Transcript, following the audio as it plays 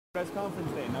プレスカンファレン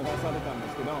スで流されたんで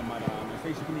すけど、まだ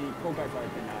正式に公開され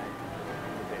てないの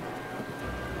で。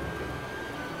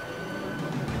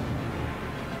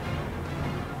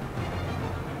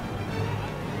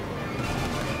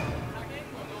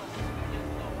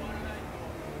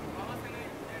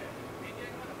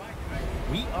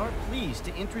We are pleased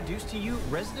to introduce to you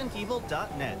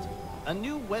ResidentEvil-Net, a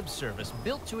new web service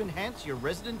built to enhance your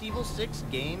Resident Evil 6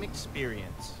 game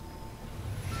experience.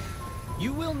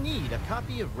 You will need a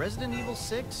copy of Resident Evil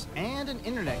 6 and an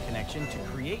internet connection to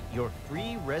create your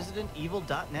free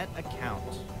ResidentEvil.net account.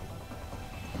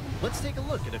 Let's take a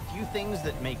look at a few things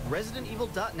that make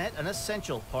ResidentEvil.net an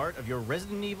essential part of your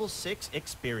Resident Evil 6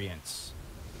 experience.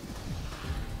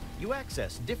 You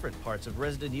access different parts of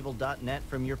ResidentEvil.net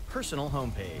from your personal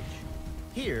homepage.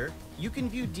 Here, you can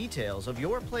view details of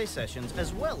your play sessions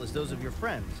as well as those of your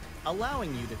friends,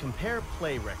 allowing you to compare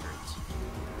play records.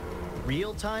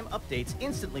 Real-time updates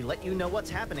instantly let you know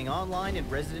what's happening online in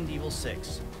Resident Evil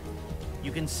 6.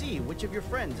 You can see which of your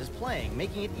friends is playing,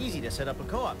 making it easy to set up a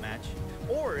co-op match.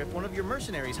 Or if one of your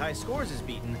mercenaries' high scores is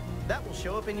beaten, that will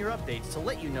show up in your updates to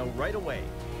let you know right away.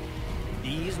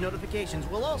 These notifications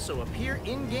will also appear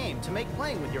in-game to make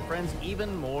playing with your friends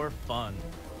even more fun.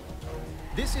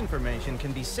 This information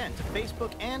can be sent to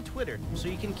Facebook and Twitter, so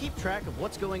you can keep track of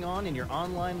what's going on in your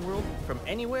online world from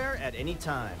anywhere at any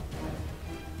time.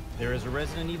 There is a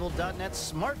ResidentEvil.net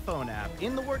smartphone app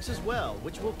in the works as well,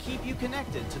 which will keep you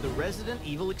connected to the Resident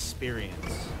Evil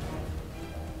experience.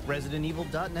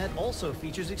 ResidentEvil.net also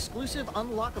features exclusive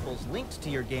unlockables linked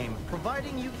to your game,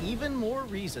 providing you even more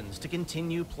reasons to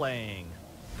continue playing.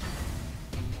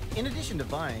 In addition to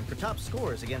vying for top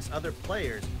scores against other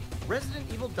players,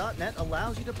 ResidentEvil.net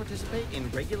allows you to participate in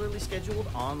regularly scheduled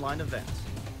online events.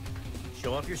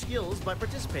 Show off your skills by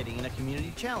participating in a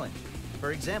community challenge.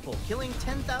 For example, killing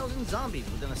 10,000 zombies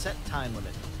within a set time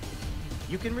limit.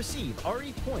 You can receive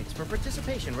RE points for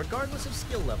participation regardless of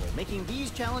skill level, making these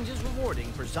challenges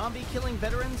rewarding for zombie-killing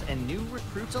veterans and new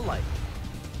recruits alike.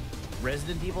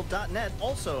 ResidentEvil.net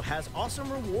also has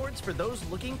awesome rewards for those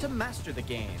looking to master the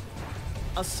game.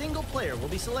 A single player will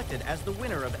be selected as the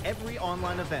winner of every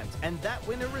online event, and that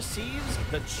winner receives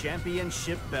the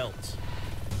championship belt.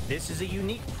 This is a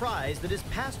unique prize that is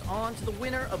passed on to the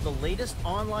winner of the latest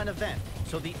online event,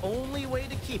 so the only way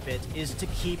to keep it is to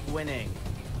keep winning.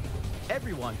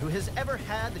 Everyone who has ever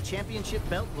had the championship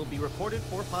belt will be recorded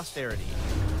for posterity.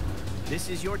 This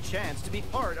is your chance to be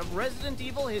part of Resident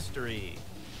Evil history.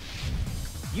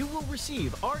 You will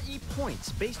receive RE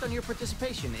points based on your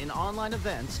participation in online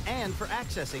events and for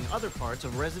accessing other parts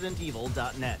of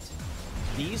ResidentEvil.net.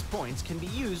 These points can be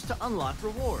used to unlock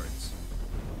rewards.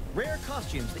 Rare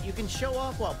costumes that you can show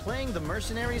off while playing the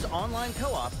Mercenaries online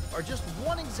co-op are just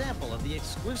one example of the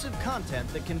exclusive content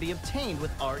that can be obtained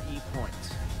with RE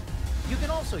points. You can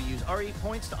also use RE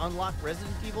points to unlock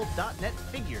ResidentEvil.net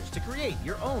figures to create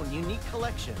your own unique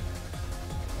collection.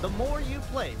 The more you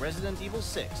play Resident Evil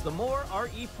 6, the more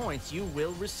RE points you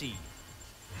will receive.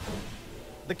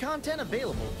 The content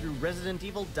available through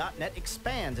ResidentEvil.net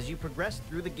expands as you progress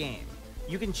through the game.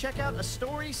 You can check out a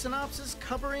story synopsis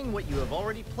covering what you have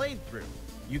already played through.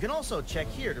 You can also check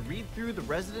here to read through the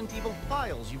Resident Evil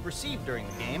files you've received during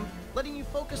the game, letting you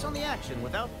focus on the action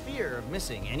without fear of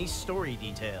missing any story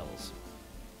details.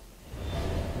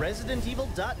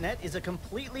 ResidentEvil.net is a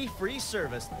completely free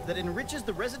service that enriches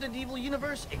the Resident Evil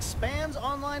universe, expands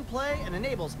online play, and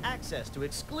enables access to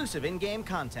exclusive in-game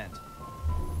content.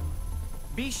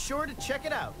 Be sure to check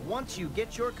it out once you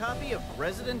get your copy of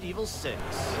Resident Evil 6.